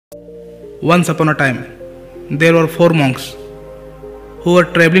Once upon a time, there were 4 monks who were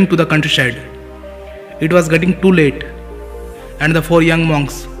traveling to the countryside. It was getting too late, and the 4 young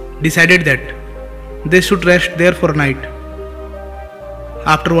monks decided that they should rest there for a night.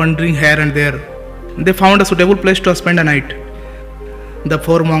 After wandering here and there, they found a suitable place to spend a night. The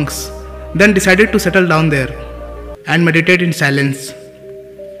 4 monks then decided to settle down there and meditate in silence.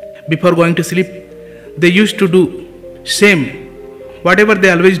 Before going to sleep, they used to do same whatever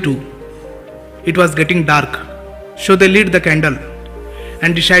they always do. It was getting dark, so they lit the candle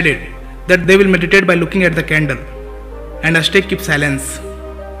and decided that they will meditate by looking at the candle and stay keep silence.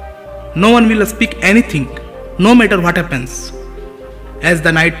 No one will speak anything, no matter what happens. As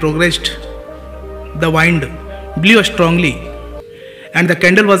the night progressed, the wind blew strongly and the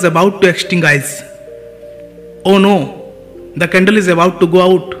candle was about to extinguish. "Oh no, the candle is about to go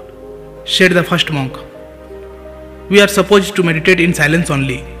out," said the first monk. "We are supposed to meditate in silence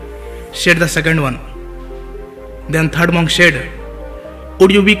only," said the second one. Then third monk said,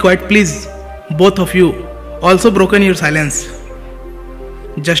 "Would you be quite please, both of you also broken your silence?"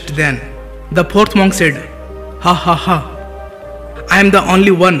 Just then, the fourth monk said, "Ha ha ha, I am the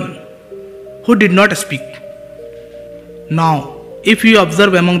only one who did not speak." Now, if we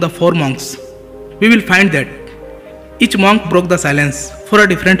observe among the 4 monks, we will find that each monk broke the silence for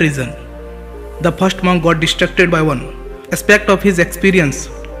a different reason. The first monk got distracted by one aspect of his experience,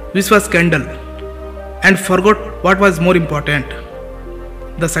 which was candle, and forgot what was more important.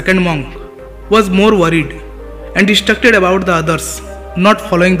 The second monk was more worried and distracted about the others not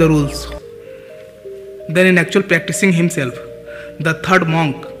following the rules. Then in actual practicing himself, the third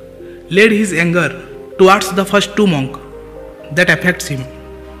monk laid his anger towards the first 2 monks. That affects him.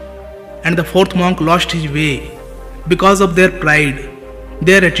 And the fourth monk lost his way because of their pride,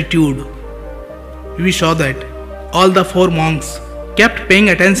 their attitude. We saw that all the 4 monks kept paying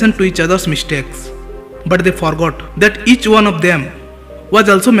attention to each other's mistakes, but they forgot that each one of them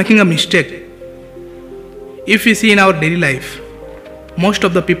was also making a mistake. If we see in our daily life, most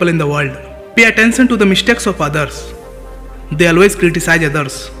of the people in the world pay attention to the mistakes of others. They always criticize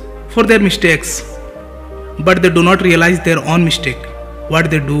others for their mistakes, but they do not realize their own mistake, what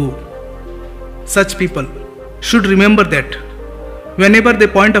they do. Such people should remember that whenever they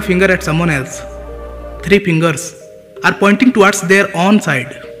point a finger at someone else, 3 fingers are pointing towards their own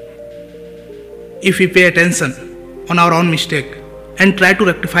side. If we pay attention on our own mistake and try to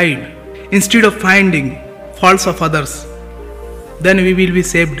rectify it instead of finding faults of others, then we will be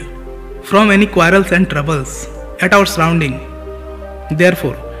saved from any quarrels and troubles at our surrounding.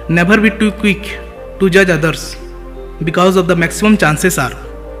 Therefore, never be too quick to judge others, because of the maximum chances are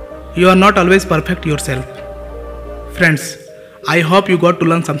you are not always perfect yourself. Friends, I hope you got to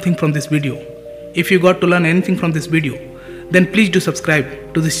learn something from this video. If you got to learn anything from this video, then please do subscribe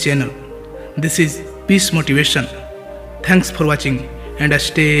to this channel. This is Peace Motivation. Thanks for watching and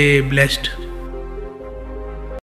stay blessed.